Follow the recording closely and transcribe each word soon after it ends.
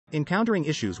Encountering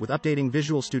issues with updating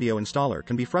Visual Studio Installer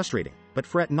can be frustrating, but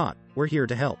fret not, we're here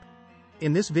to help.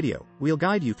 In this video, we'll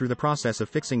guide you through the process of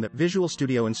fixing that Visual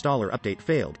Studio Installer update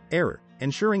failed error,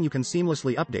 ensuring you can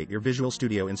seamlessly update your Visual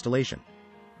Studio installation.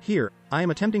 Here, I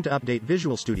am attempting to update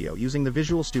Visual Studio using the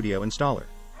Visual Studio Installer.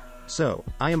 So,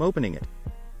 I am opening it.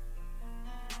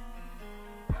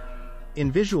 In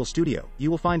Visual Studio,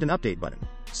 you will find an update button.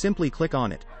 Simply click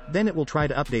on it. Then it will try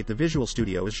to update the Visual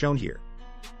Studio as shown here.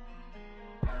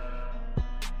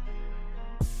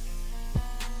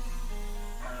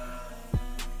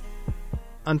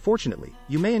 Unfortunately,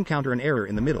 you may encounter an error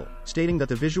in the middle, stating that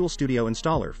the Visual Studio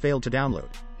Installer failed to download.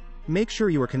 Make sure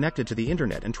you are connected to the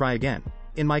internet and try again.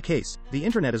 In my case, the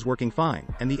internet is working fine,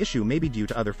 and the issue may be due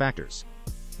to other factors.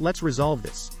 Let's resolve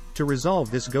this. To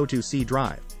resolve this, go to C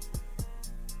drive.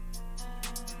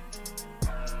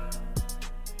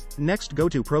 Next, go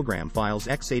to Program Files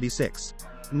x86.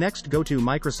 Next, go to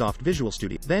Microsoft Visual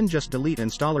Studio, then just delete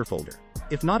Installer folder.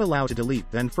 If not allowed to delete,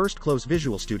 then first close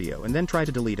Visual Studio and then try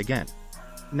to delete again.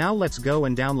 Now let's go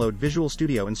and download Visual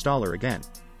Studio Installer again.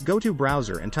 Go to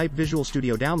Browser and type Visual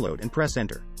Studio Download and press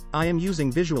Enter. I am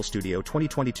using Visual Studio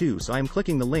 2022, so I am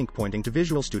clicking the link pointing to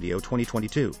Visual Studio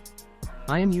 2022.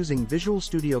 I am using Visual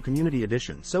Studio Community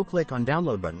Edition, so click on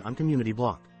Download button on Community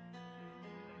block.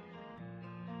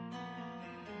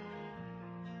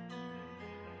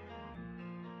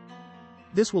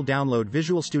 This will download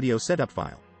Visual Studio setup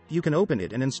file. You can open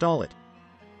it and install it.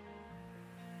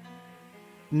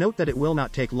 Note that it will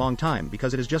not take long time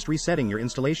because it is just resetting your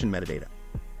installation metadata.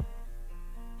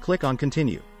 Click on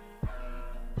Continue.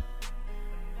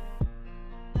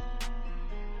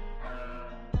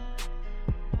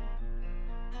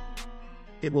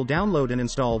 It will download and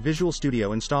install Visual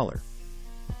Studio Installer.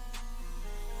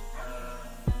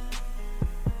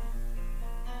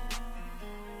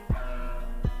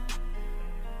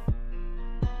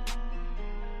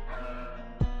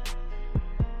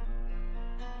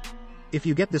 If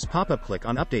you get this pop-up, click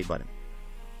on Update button.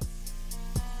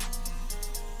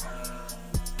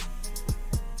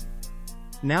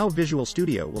 Now Visual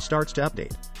Studio will start to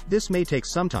update. This may take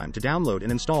some time to download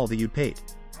and install the update.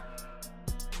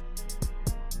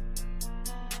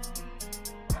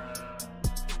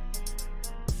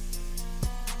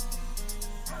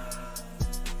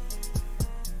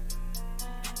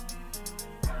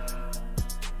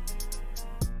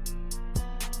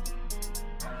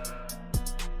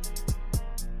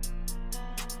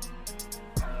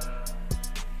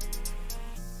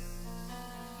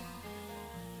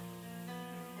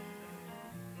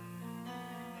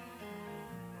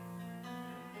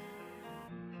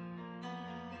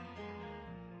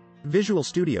 Visual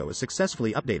Studio is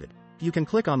successfully updated. You can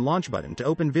click on Launch button to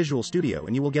open Visual Studio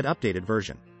and you will get updated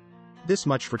version. This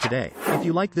much for today. If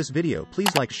you like this video,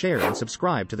 please like, share and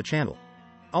subscribe to the channel.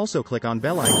 Also click on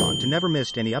bell icon to never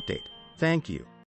miss any update. Thank you.